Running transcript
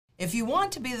If you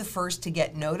want to be the first to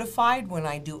get notified when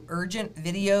I do urgent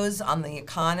videos on the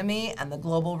economy and the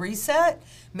global reset,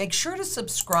 make sure to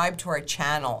subscribe to our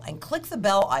channel and click the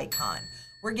bell icon.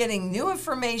 We're getting new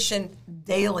information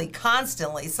daily,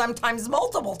 constantly, sometimes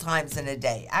multiple times in a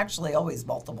day, actually always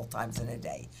multiple times in a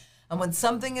day. And when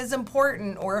something is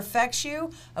important or affects you,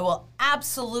 I will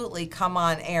absolutely come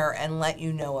on air and let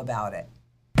you know about it.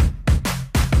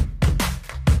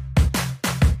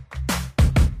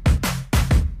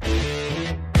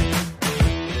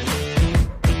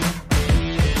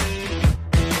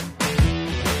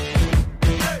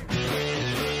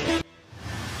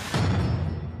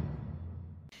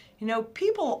 You know,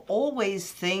 people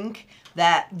always think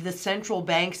that the central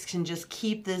banks can just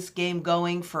keep this game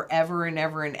going forever and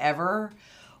ever and ever.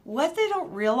 What they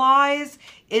don't realize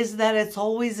is that it's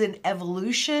always an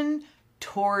evolution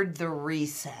toward the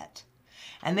reset.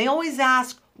 And they always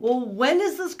ask, well, when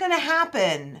is this going to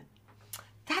happen?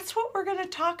 That's what we're going to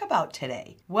talk about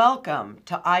today. Welcome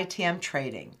to ITM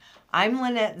Trading. I'm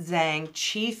Lynette Zhang,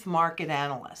 Chief Market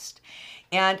Analyst.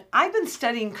 And I've been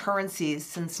studying currencies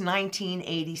since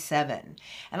 1987.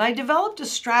 And I developed a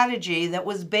strategy that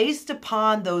was based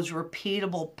upon those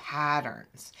repeatable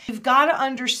patterns. You've got to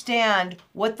understand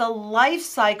what the life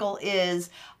cycle is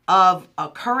of a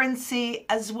currency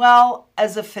as well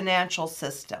as a financial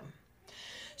system.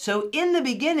 So in the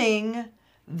beginning,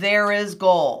 there is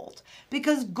gold.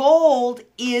 Because gold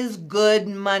is good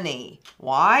money.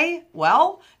 Why?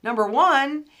 Well, number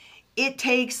one, it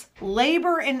takes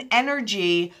labor and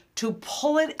energy to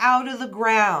pull it out of the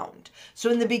ground. So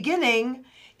in the beginning,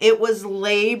 it was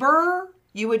labor.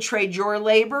 You would trade your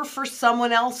labor for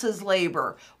someone else's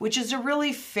labor, which is a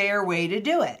really fair way to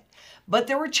do it. But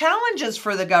there were challenges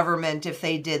for the government if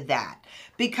they did that.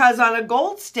 Because on a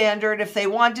gold standard, if they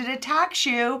wanted to tax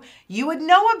you, you would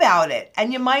know about it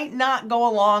and you might not go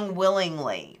along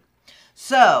willingly.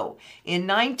 So in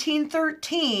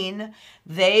 1913,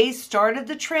 they started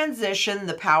the transition,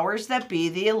 the powers that be,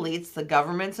 the elites, the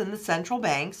governments and the central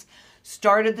banks,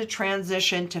 started the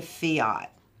transition to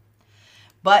fiat.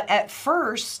 But at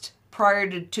first, prior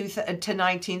to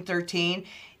 1913,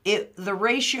 the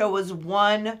ratio was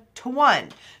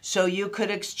 1-to-1. So you could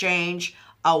exchange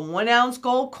a 1-ounce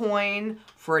gold coin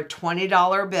for a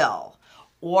 $20 bill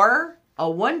or a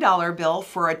 $1 bill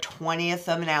for a 1/20th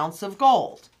of an ounce of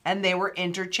gold. And they were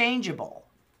interchangeable.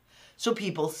 So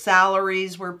people's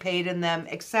salaries were paid in them,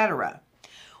 etc.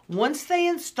 Once they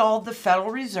installed the Federal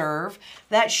Reserve,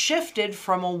 that shifted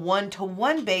from a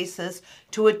 1-to-1 basis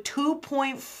to a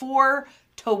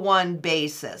 2.4-to-1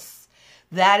 basis.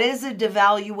 That is a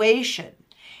devaluation.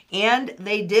 And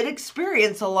they did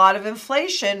experience a lot of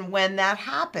inflation when that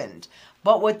happened.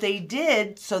 But what they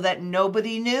did so that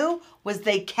nobody knew was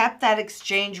they kept that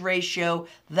exchange ratio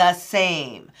the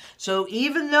same. So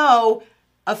even though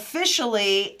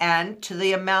officially and to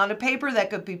the amount of paper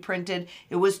that could be printed,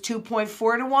 it was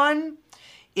 2.4-to-1,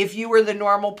 if you were the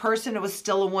normal person, it was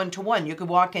still a 1-to-1. You could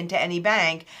walk into any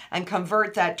bank and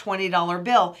convert that $20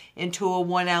 bill into a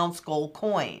 1-ounce gold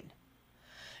coin.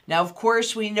 Now, of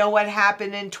course, we know what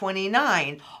happened in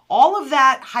 29. All of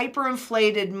that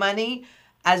hyperinflated money,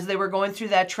 as they were going through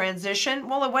that transition,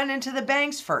 well, it went into the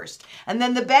banks first. And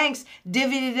then the banks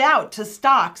divvied it out to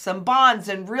stocks and bonds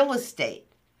and real estate.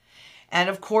 And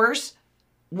of course,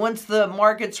 once the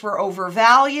markets were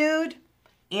overvalued,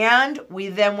 and we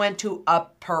then went to a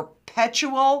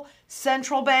perpetual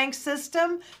central bank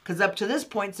system, because up to this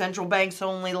point, central banks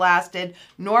only lasted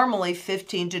normally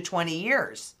 15 to 20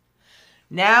 years.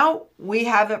 Now we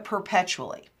have it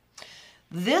perpetually.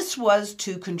 This was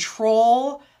to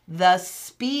control the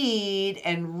speed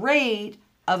and rate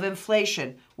of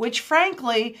inflation, which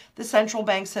frankly, the central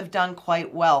banks have done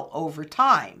quite well over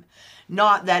time.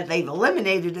 Not that they've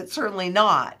eliminated it, certainly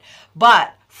not.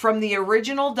 But from the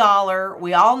original dollar,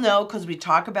 we all know, because we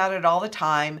talk about it all the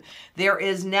time, there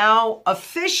is now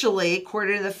officially,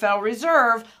 according to the Federal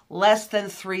Reserve, less than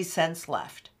 3 cents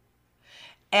left.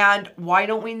 And why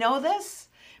don't we know this?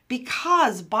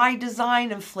 Because by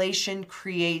design, inflation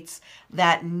creates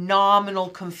that nominal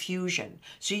confusion.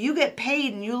 So you get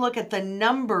paid and you look at the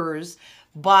numbers,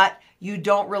 but you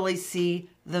don't really see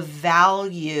the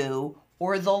value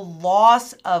or the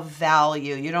loss of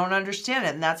value. You don't understand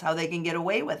it, and that's how they can get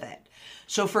away with it.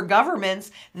 So for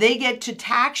governments, they get to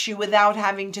tax you without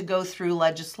having to go through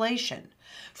legislation.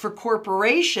 For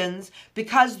corporations,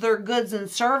 because their goods and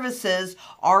services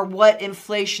are what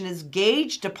inflation is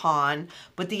gauged upon,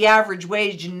 but the average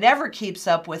wage never keeps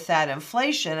up with that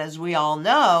inflation, as we all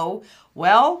know,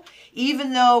 well,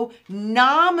 even though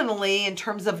nominally, in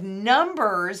terms of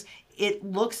numbers, it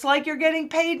looks like you're getting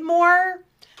paid more,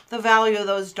 the value of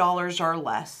those dollars are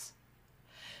less.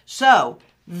 So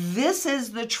this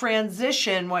is the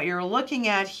transition. What you're looking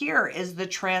at here is the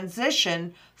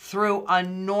transition through a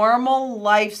normal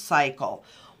life cycle.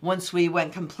 Once we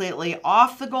went completely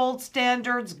off the gold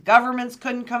standards, governments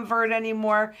couldn't convert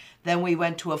anymore. Then we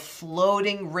went to a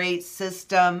floating rate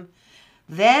system.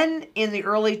 Then in the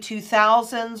early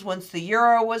 2000s, once the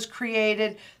euro was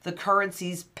created, the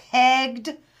currencies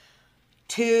pegged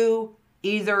to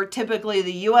either typically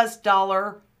the US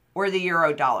dollar or the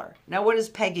euro dollar. Now, what does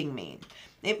pegging mean?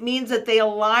 It means that they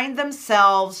align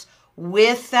themselves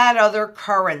with that other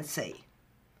currency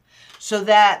so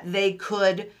that they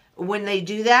could, when they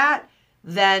do that,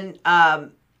 then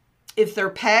if they're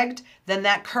pegged, then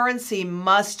that currency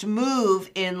must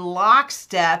move in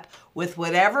lockstep with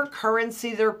whatever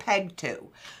currency they're pegged to.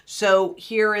 So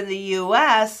here in the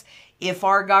US, if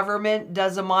our government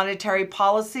does a monetary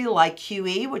policy like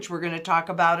QE, which we're going to talk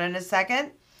about in a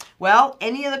second, well,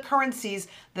 any of the currencies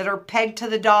that are pegged to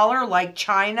the dollar, like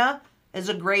China is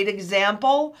a great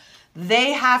example,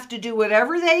 they have to do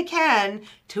whatever they can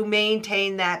to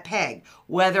maintain that peg,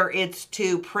 whether it's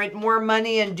to print more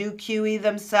money and do QE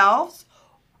themselves,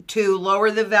 to lower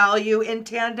the value in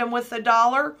tandem with the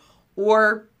dollar,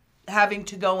 or having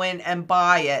to go in and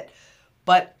buy it.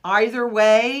 But either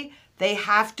way, they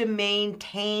have to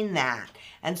maintain that.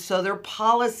 And so their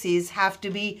policies have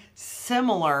to be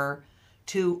similar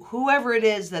to whoever it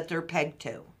is that they're pegged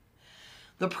to.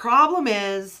 The problem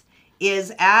is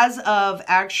as of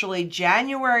actually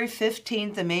January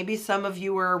 15th, and maybe some of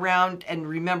you were around and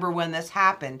remember when this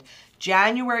happened,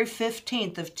 January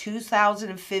 15th of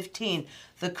 2015,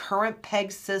 the current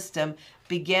peg system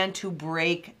began to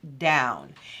break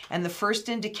down. And the first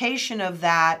indication of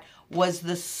that was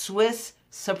the Swiss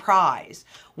surprise.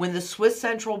 When the Swiss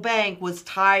central bank was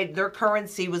tied, their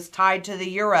currency was tied to the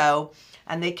euro,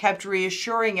 and they kept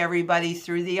reassuring everybody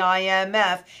through the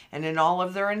IMF and in all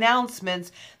of their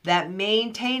announcements that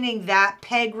maintaining that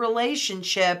peg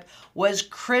relationship was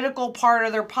critical part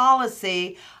of their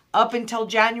policy up until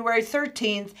January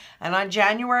 13th. And on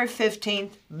January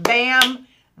 15th, bam,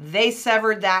 they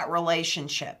severed that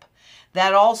relationship.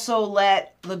 That also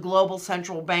let the global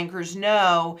central bankers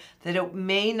know that it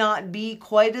may not be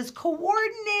quite as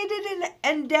coordinated an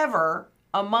endeavor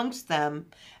amongst them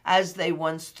as they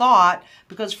once thought,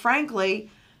 because frankly,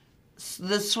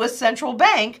 the Swiss central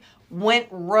bank went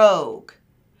rogue.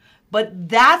 But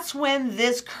that's when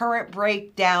this current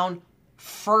breakdown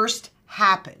first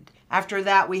happened. After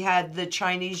that, we had the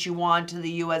Chinese yuan to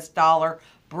the US dollar,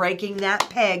 breaking that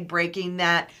peg, breaking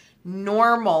that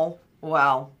normal,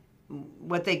 well,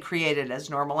 what they created as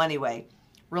normal anyway,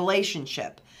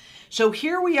 relationship. So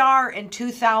here we are in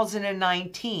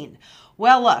 2019.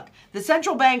 Well, look, the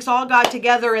central banks all got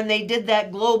together and they did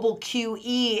that global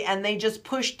QE, and they just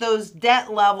pushed those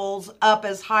debt levels up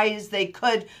as high as they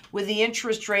could with the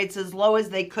interest rates as low as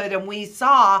they could. And we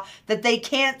saw that they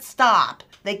can't stop.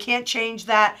 They can't change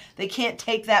that. They can't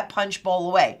take that punch bowl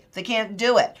away. They can't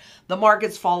do it. The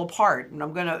markets fall apart. And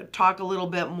I'm going to talk a little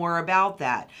bit more about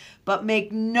that. But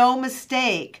make no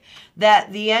mistake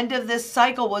that the end of this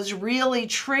cycle was really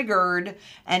triggered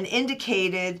and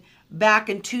indicated back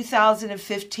in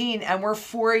 2015, and we're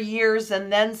 4 years and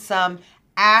then some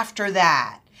after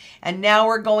that. And now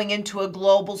we're going into a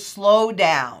global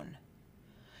slowdown.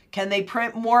 Can they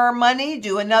print more money,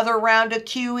 do another round of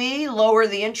QE, lower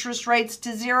the interest rates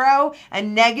to zero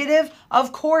and negative?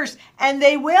 Of course, and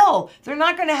they will. They're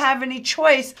not going to have any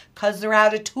choice because they're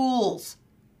out of tools.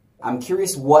 I'm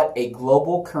curious what a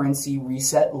global currency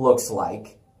reset looks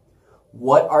like.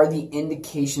 What are the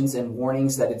indications and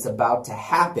warnings that it's about to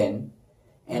happen?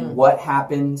 And what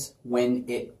happens when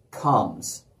it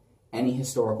comes? Any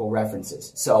historical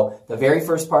references? So the very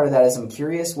first part of that is I'm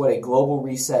curious what a global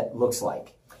reset looks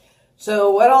like.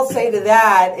 So what I'll say to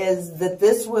that is that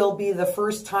this will be the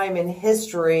first time in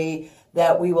history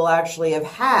that we will actually have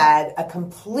had a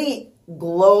complete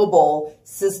global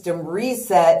system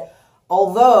reset,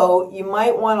 although you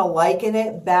might want to liken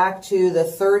it back to the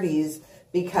 30s,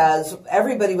 because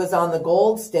everybody was on the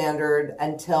gold standard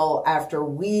until after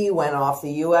we went off,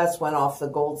 the U.S. went off the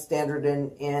gold standard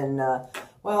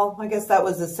well, I guess that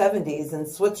was the 70s, and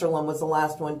Switzerland was the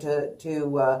last one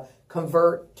to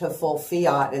convert to full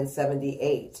fiat in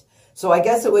 78. So I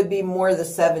guess it would be more the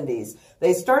 70s.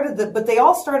 They started but they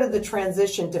all started the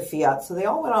transition to fiat. So they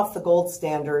all went off the gold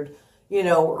standard, you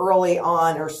know, early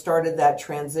on, or started that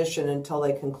transition until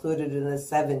they concluded in the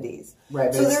 70s.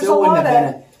 Right, but so it still wouldn't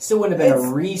have been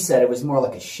a reset. It was more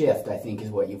like a shift, I think, is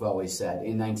what you've always said.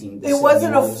 In 1970, it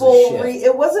wasn't a full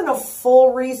it wasn't a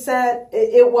full reset.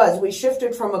 It was. We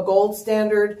shifted from a gold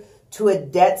standard to a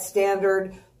debt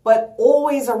standard, But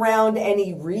always around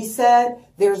any reset,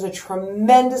 there's a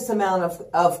tremendous amount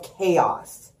of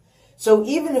chaos. So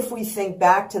even if we think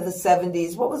back to the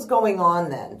 70s, what was going on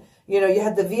then? You know, you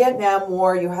had the Vietnam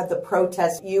War, you had the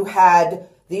protests, you had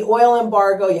the oil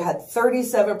embargo, you had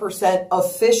 37%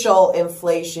 official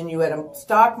inflation, you had a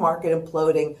stock market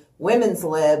imploding, women's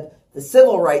lib, the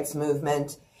civil rights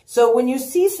movement. So when you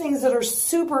see things that are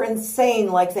super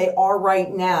insane like they are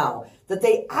right now, that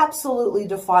they absolutely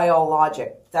defy all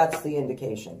logic, that's the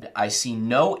indication. I see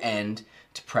no end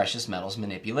to precious metals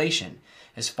manipulation.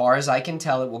 As far as I can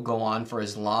tell, it will go on for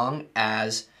as long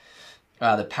as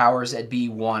the powers that be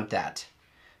want that.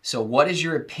 So what is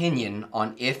your opinion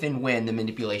on if and when the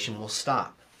manipulation will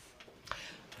stop?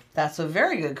 That's a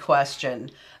very good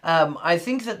question. I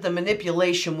think that the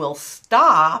manipulation will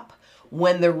stop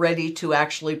when they're ready to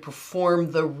actually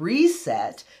perform the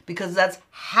reset, because that's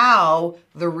how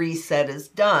the reset is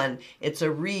done. It's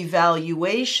a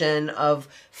revaluation of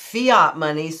fiat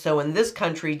money, so in this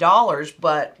country dollars,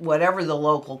 but whatever the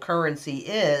local currency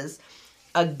is,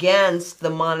 against the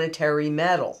monetary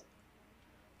metal.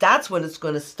 That's when it's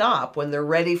going to stop, when they're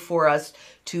ready for us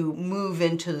to move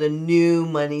into the new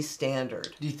money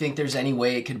standard. Do you think there's any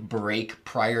way it could break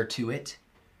prior to it?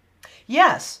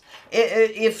 Yes.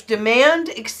 If demand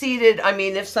exceeded, I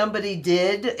mean, if somebody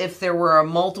did, if there were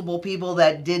multiple people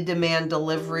that did demand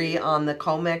delivery on the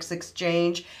COMEX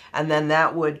exchange, and then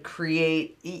that would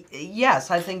create, yes,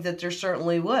 I think that there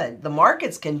certainly would. The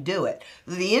markets can do it.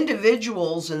 The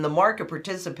individuals and the market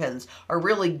participants are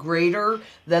really greater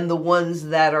than the ones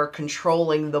that are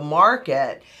controlling the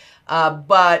market.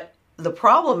 But the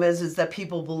problem is that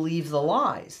people believe the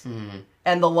lies. Mm-hmm.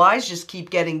 And the lies just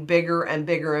keep getting bigger and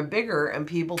bigger and bigger, and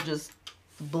people just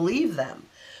believe them.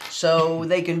 So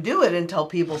they can do it until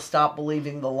people stop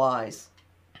believing the lies.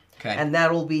 Okay. And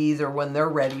that'll be either when they're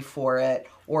ready for it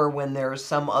or when there's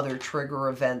some other trigger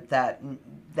event that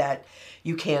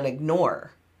you can't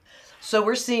ignore. So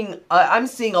we're seeing, I'm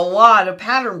seeing a lot of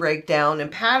pattern breakdown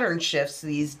and pattern shifts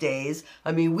these days.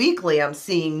 I mean, weekly I'm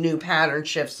seeing new pattern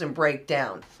shifts and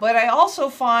breakdown. But I also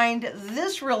find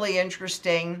this really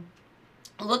interesting.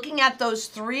 Looking at those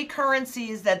three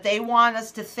currencies that they want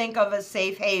us to think of as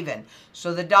safe haven.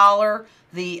 So the dollar,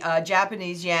 the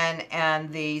Japanese yen,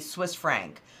 and the Swiss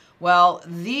franc. Well,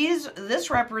 this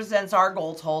represents our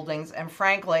gold holdings, and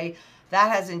frankly,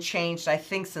 that hasn't changed, I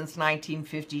think, since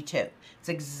 1952. It's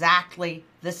exactly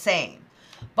the same.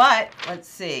 But, let's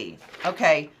see.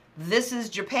 Okay, this is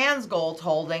Japan's gold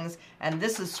holdings, and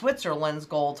this is Switzerland's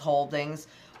gold holdings.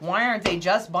 Why aren't they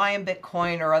just buying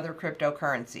Bitcoin or other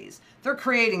cryptocurrencies? They're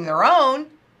creating their own,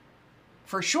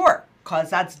 for sure, because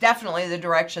that's definitely the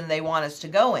direction they want us to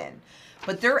go in.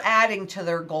 But they're adding to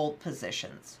their gold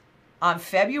positions. On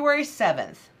February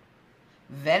 7th,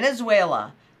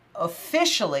 Venezuela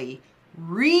officially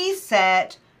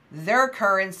reset their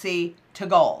currency to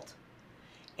gold.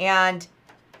 And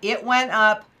it went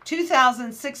up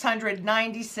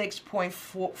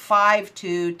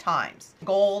 2,696.52 times.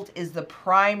 Gold is the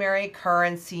primary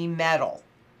currency metal.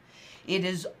 It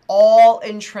is all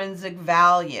intrinsic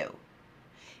value.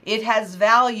 It has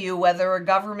value whether a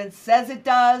government says it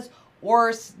does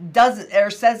or doesn't,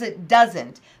 or says it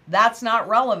doesn't. That's not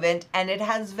relevant, and it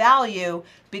has value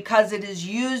because it is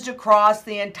used across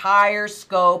the entire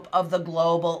scope of the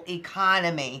global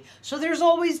economy. So there's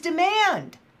always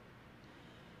demand.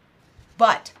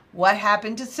 But what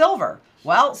happened to silver?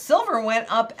 Well, silver went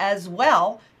up as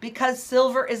well because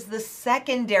silver is the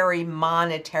secondary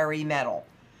monetary metal.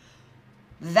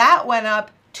 That went up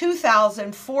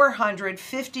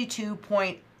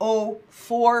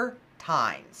 2,452.04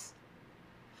 times.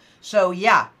 So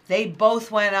yeah, they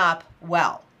both went up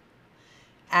well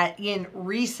in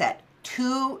reset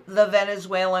to the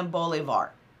Venezuelan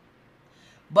bolivar.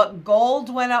 But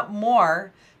gold went up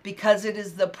more because it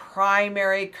is the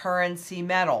primary currency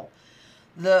metal.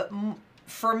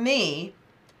 For me,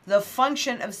 the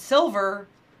function of silver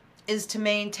is to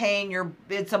maintain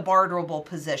it's a barterable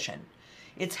position.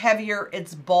 It's heavier,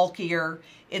 it's bulkier,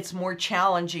 it's more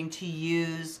challenging to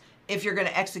use if you're going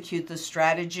to execute the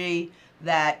strategy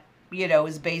that,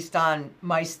 is based on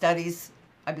my studies.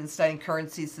 I've been studying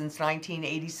currency since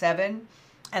 1987,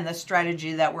 and the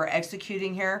strategy that we're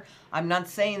executing here, I'm not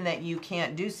saying that you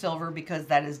can't do silver because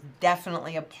that is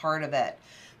definitely a part of it.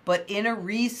 But in a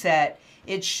reset,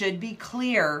 it should be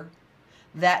clear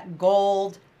that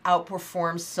gold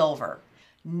outperforms silver.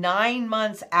 9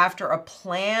 months after a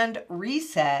planned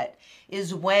reset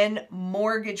is when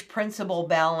mortgage principal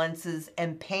balances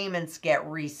and payments get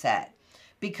reset,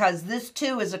 because this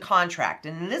too is a contract.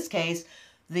 And in this case,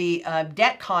 the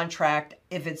debt contract,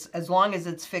 as long as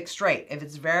it's fixed rate. If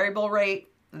it's variable rate,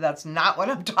 That's not what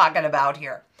I'm talking about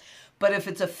here. But if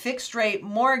it's a fixed rate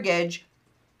mortgage,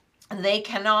 they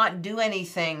cannot do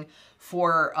anything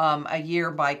for a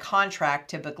year by contract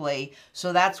typically.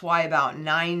 So that's why about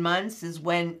 9 months is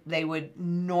when they would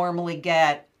normally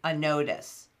get a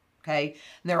notice. Okay.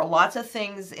 And there are lots of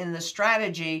things in the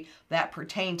strategy that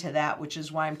pertain to that, which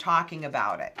is why I'm talking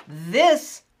about it.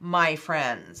 This, my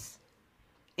friends,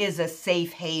 is a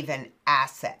safe haven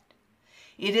asset.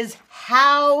 It is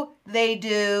how they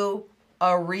do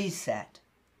a reset.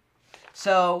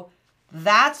 So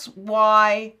that's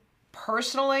why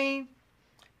personally,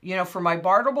 you know, for my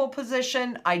barterable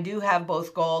position, I do have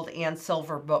both gold and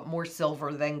silver, but more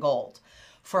silver than gold.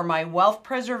 For my wealth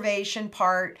preservation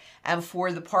part and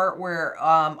for the part where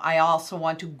I also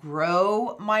want to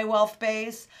grow my wealth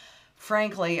base,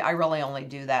 frankly, I really only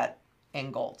do that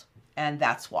in gold. And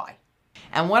that's why.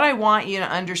 And what I want you to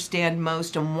understand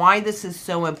most and why this is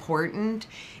so important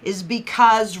is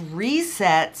because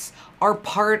resets are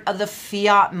part of the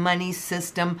fiat money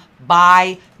system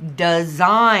by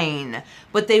design.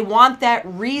 But they want that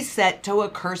reset to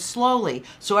occur slowly.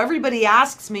 So everybody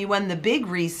asks me when the big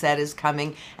reset is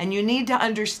coming, and you need to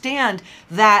understand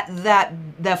that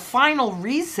the final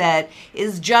reset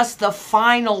is just the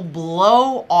final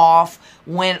blow off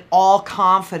when all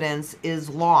confidence is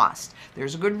lost.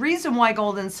 There's a good reason why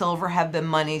gold and silver have been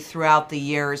money throughout the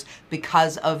years,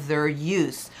 because of their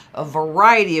use, a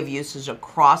variety of uses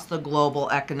across the global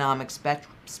economic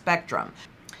spectrum.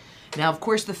 Now, of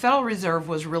course, the Federal Reserve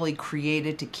was really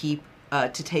created to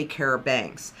take care of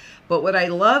banks. But what I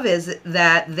love is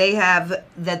that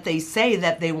they say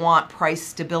that they want price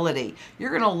stability. You're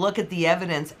going to look at the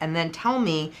evidence and then tell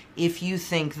me if you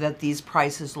think that these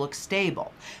prices look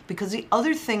stable. Because the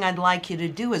other thing I'd like you to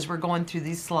do as we're going through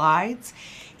these slides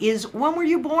is, when were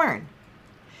you born?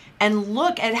 And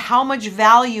look at how much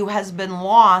value has been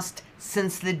lost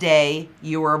since the day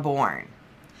you were born.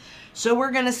 So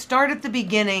we're going to start at the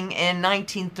beginning in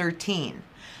 1913.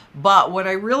 But what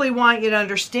I really want you to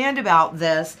understand about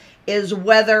this is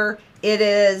whether it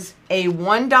is a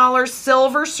 $1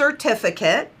 silver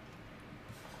certificate,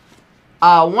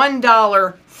 a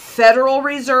 $1 Federal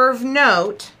Reserve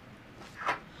note,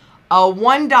 a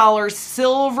 $1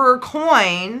 silver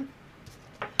coin,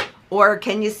 or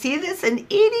can you see this? An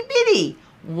itty bitty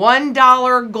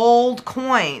 $1 gold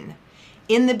coin.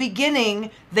 In the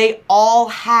beginning, they all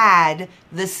had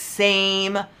the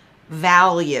same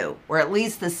value, or at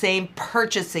least the same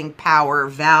purchasing power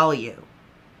value.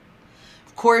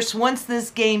 Of course, once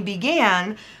this game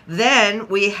began, then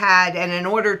we had, and in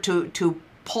order to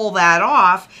pull that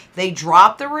off, they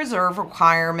dropped the reserve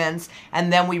requirements,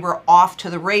 and then we were off to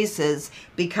the races,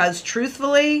 because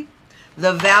truthfully,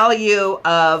 the value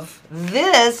of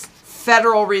this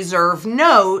Federal Reserve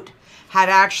note had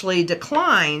actually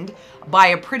declined by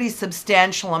a pretty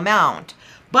substantial amount.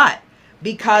 But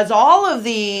because all of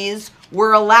these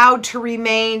were allowed to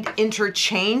remain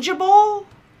interchangeable,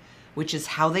 which is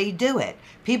how they do it.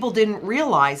 People didn't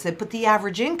realize it, but the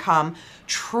average income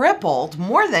tripled,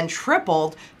 more than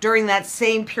tripled, during that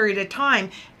same period of time.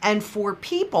 And for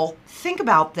people, think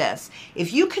about this.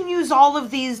 If you can use all of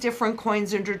these different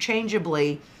coins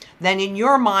interchangeably, then in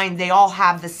your mind, they all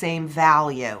have the same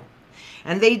value.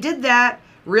 And they did that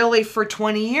really for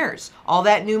 20 years. All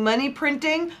that new money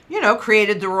printing,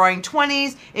 created the Roaring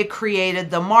 20s. It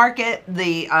created the market,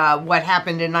 what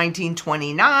happened in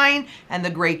 1929 and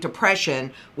the Great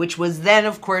Depression, which was then,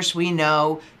 of course, we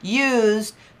know,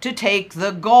 used to take the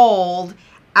gold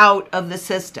out of the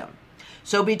system.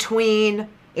 So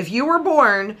if you were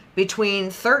born between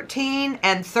 13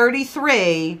 and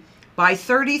 33, by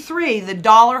 33, the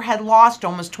dollar had lost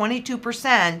almost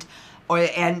 22%,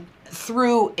 and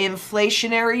through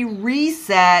inflationary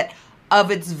reset of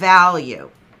its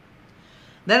value.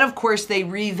 Then, of course, they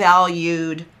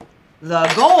revalued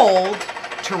the gold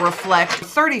to reflect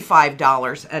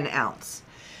 $35 an ounce.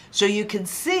 So you can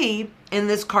see in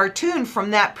this cartoon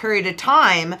from that period of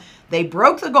time, they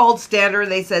broke the gold standard.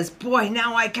 They says, boy,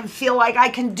 now I can feel like I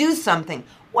can do something.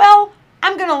 Well,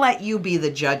 I'm going to let you be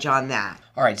the judge on that.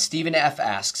 All right, Stephen F.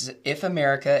 asks, if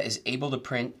America is able to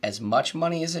print as much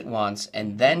money as it wants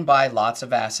and then buy lots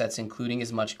of assets, including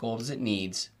as much gold as it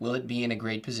needs, will it be in a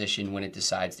great position when it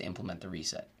decides to implement the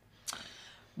reset?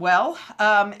 Well,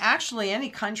 actually, any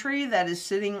country that is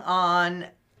sitting on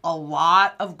a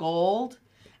lot of gold,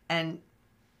 and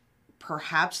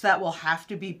perhaps that will have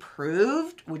to be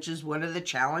proved, which is one of the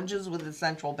challenges with the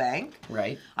central bank.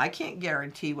 Right. I can't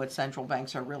guarantee what central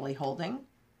banks are really holding.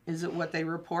 Is it what they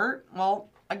report? Well,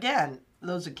 again,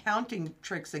 those accounting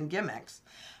tricks and gimmicks.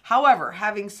 However,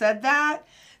 having said that,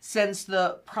 since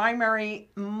the primary,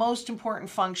 most important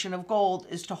function of gold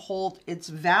is to hold its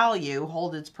value,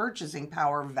 hold its purchasing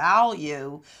power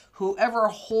value, whoever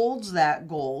holds that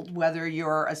gold, whether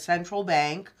you're a central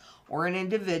bank or an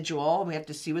individual, we have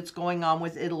to see what's going on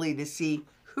with Italy to see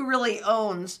who really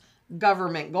owns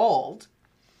government gold.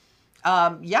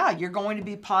 Yeah, you're going to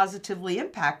be positively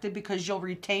impacted because you'll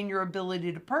retain your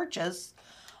ability to purchase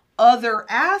other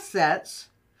assets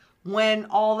when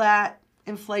all that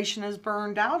inflation is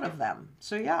burned out of them.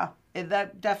 So yeah,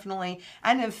 that definitely,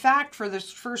 and in fact, for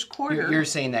this first quarter, You're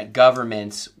saying that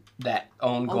governments that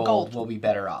own gold will be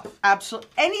better off. absolutely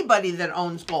anybody that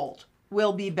owns gold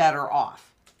will be better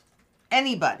off.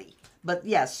 Anybody. But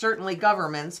yes, certainly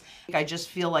governments. I just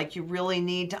feel like you really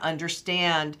need to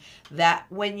understand that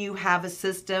when you have a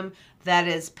system that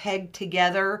is pegged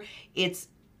together, it's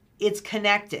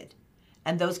connected.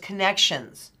 And those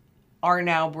connections are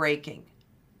now breaking.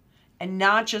 And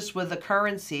not just with the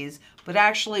currencies, but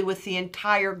actually with the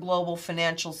entire global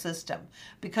financial system.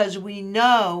 Because we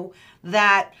know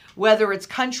that whether it's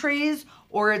countries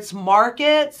or it's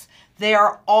markets, they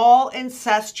are all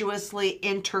incestuously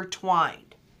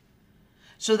intertwined.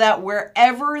 So that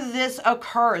wherever this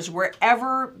occurs,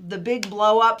 wherever the big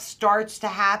blow up starts to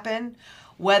happen,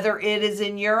 whether it is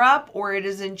in Europe or it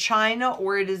is in China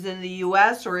or it is in the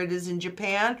US or it is in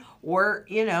Japan or,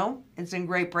 it's in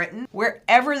Great Britain,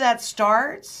 wherever that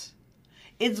starts,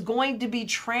 it's going to be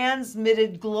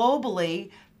transmitted globally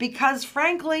because,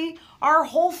 frankly, our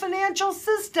whole financial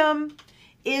system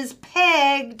is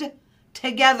pegged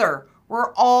together.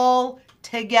 We're all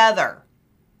together.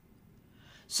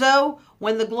 So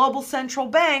when the global central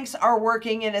banks are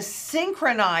working in a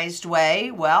synchronized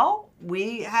way, well,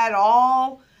 we had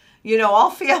all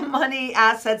fiat money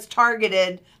assets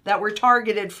targeted that were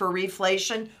targeted for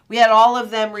reflation. We had all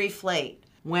of them reflate.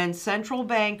 When central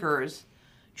bankers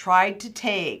tried to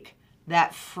take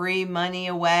that free money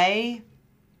away,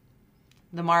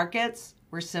 the markets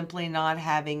were simply not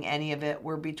having any of it.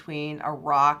 We're between a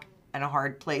rock and a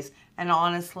hard place. And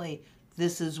honestly,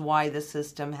 this is why the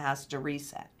system has to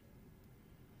reset.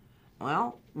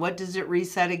 Well, what does it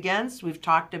reset against? We've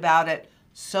talked about it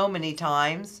so many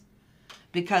times.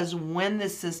 Because when the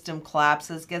system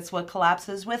collapses, guess what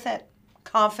collapses with it?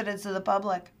 Confidence of the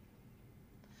public.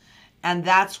 And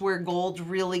that's where gold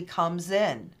really comes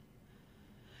in.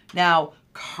 Now,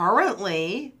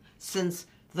 currently, since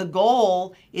the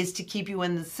goal is to keep you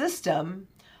in the system,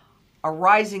 a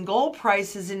rising gold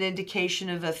price is an indication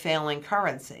of a failing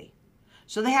currency.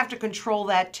 So they have to control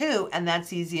that too, and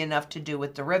that's easy enough to do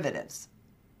with derivatives.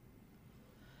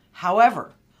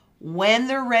 However, when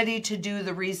they're ready to do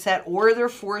the reset or they're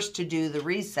forced to do the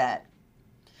reset,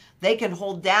 they can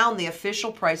hold down the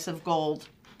official price of gold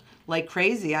like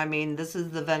crazy. I mean, this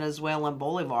is the Venezuelan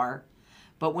bolivar.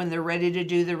 But when they're ready to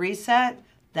do the reset,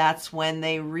 that's when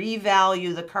they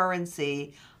revalue the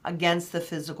currency against the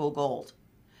physical gold.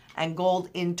 And gold,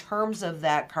 in terms of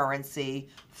that currency,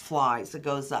 flies. It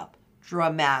goes up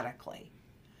dramatically.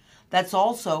 That's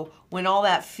also when all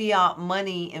that fiat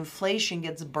money inflation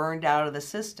gets burned out of the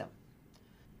system.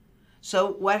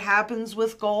 So what happens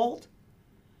with gold?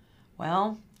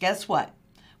 Well, guess what?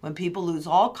 When people lose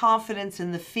all confidence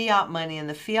in the fiat money and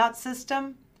the fiat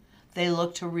system, they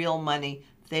look to real money.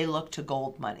 They look to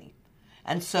gold money.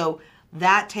 And so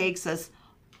that takes us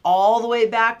all the way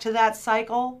back to that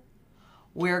cycle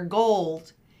where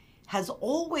gold has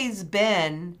always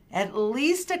been at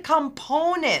least a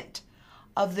component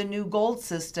of the new gold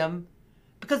system,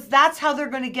 because that's how they're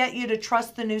going to get you to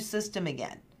trust the new system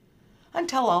again,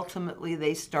 until ultimately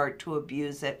they start to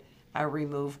abuse it and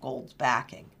remove gold's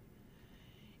backing.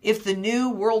 If the new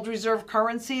world reserve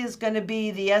currency is going to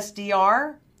be the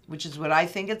SDR, which is what I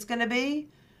think it's going to be,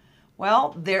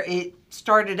 well, it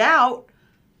started out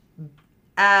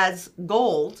as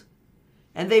gold,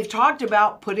 and they've talked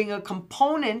about putting a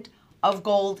component of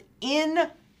gold in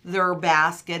their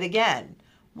basket again.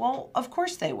 Well, of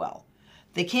course they will.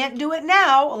 They can't do it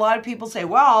now. A lot of people say,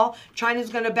 well, China's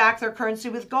going to back their currency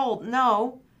with gold.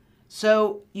 No.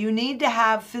 So you need to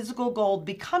have physical gold.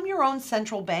 Become your own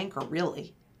central banker,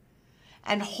 really,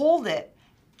 and hold it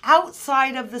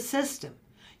outside of the system.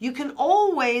 You can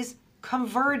always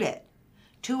convert it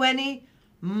to any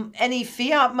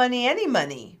fiat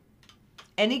money,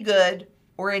 any good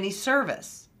or any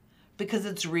service, because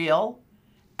it's real.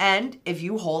 And if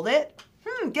you hold it,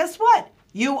 guess what?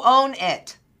 You own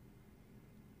it.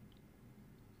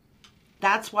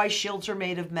 That's why shields are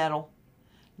made of metal,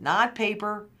 not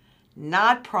paper,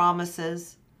 not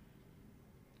promises.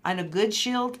 And a good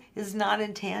shield is not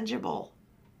intangible.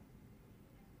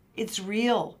 It's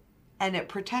real and it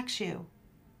protects you.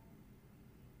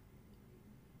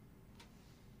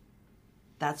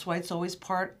 That's why it's always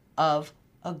part of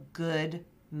a good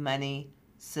money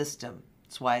system.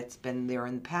 That's why it's been there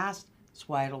in the past. That's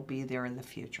why it'll be there in the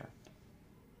future.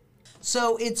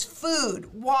 So it's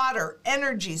food, water,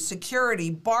 energy,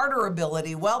 security,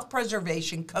 barterability, wealth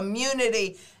preservation,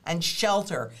 community, and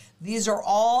shelter. These are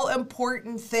all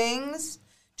important things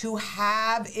to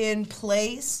have in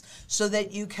place so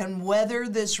that you can weather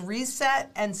this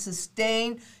reset and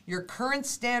sustain your current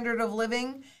standard of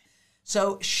living.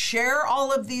 So share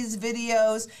all of these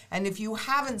videos, and if you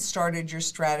haven't started your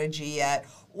strategy yet,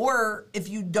 or if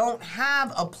you don't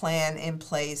have a plan in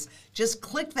place, just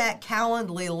click that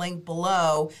Calendly link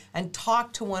below and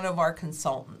talk to one of our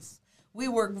consultants. We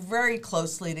work very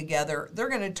closely together. They're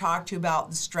going to talk to you about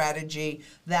the strategy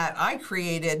that I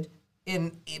created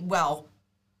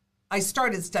I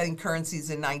started studying currencies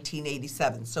in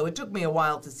 1987, so it took me a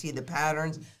while to see the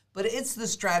patterns. But it's the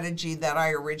strategy that I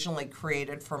originally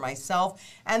created for myself.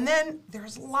 And then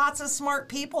there's lots of smart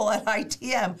people at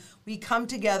ITM. We come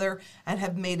together and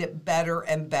have made it better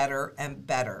and better and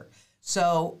better.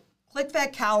 So click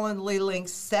that Calendly link,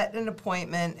 set an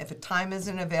appointment. If a time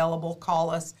isn't available, call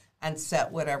us and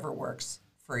set whatever works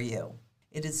for you.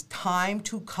 It is time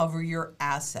to cover your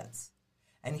assets.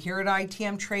 And here at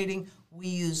ITM Trading, we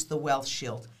use the Wealth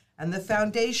Shield. And the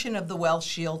foundation of the Wealth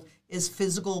Shield is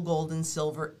physical gold and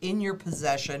silver in your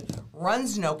possession,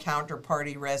 runs no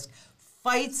counterparty risk,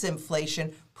 fights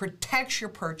inflation, protects your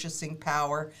purchasing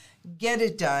power. Get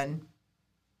it done.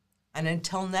 And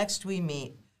until next we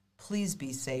meet, please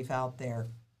be safe out there.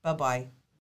 Bye-bye.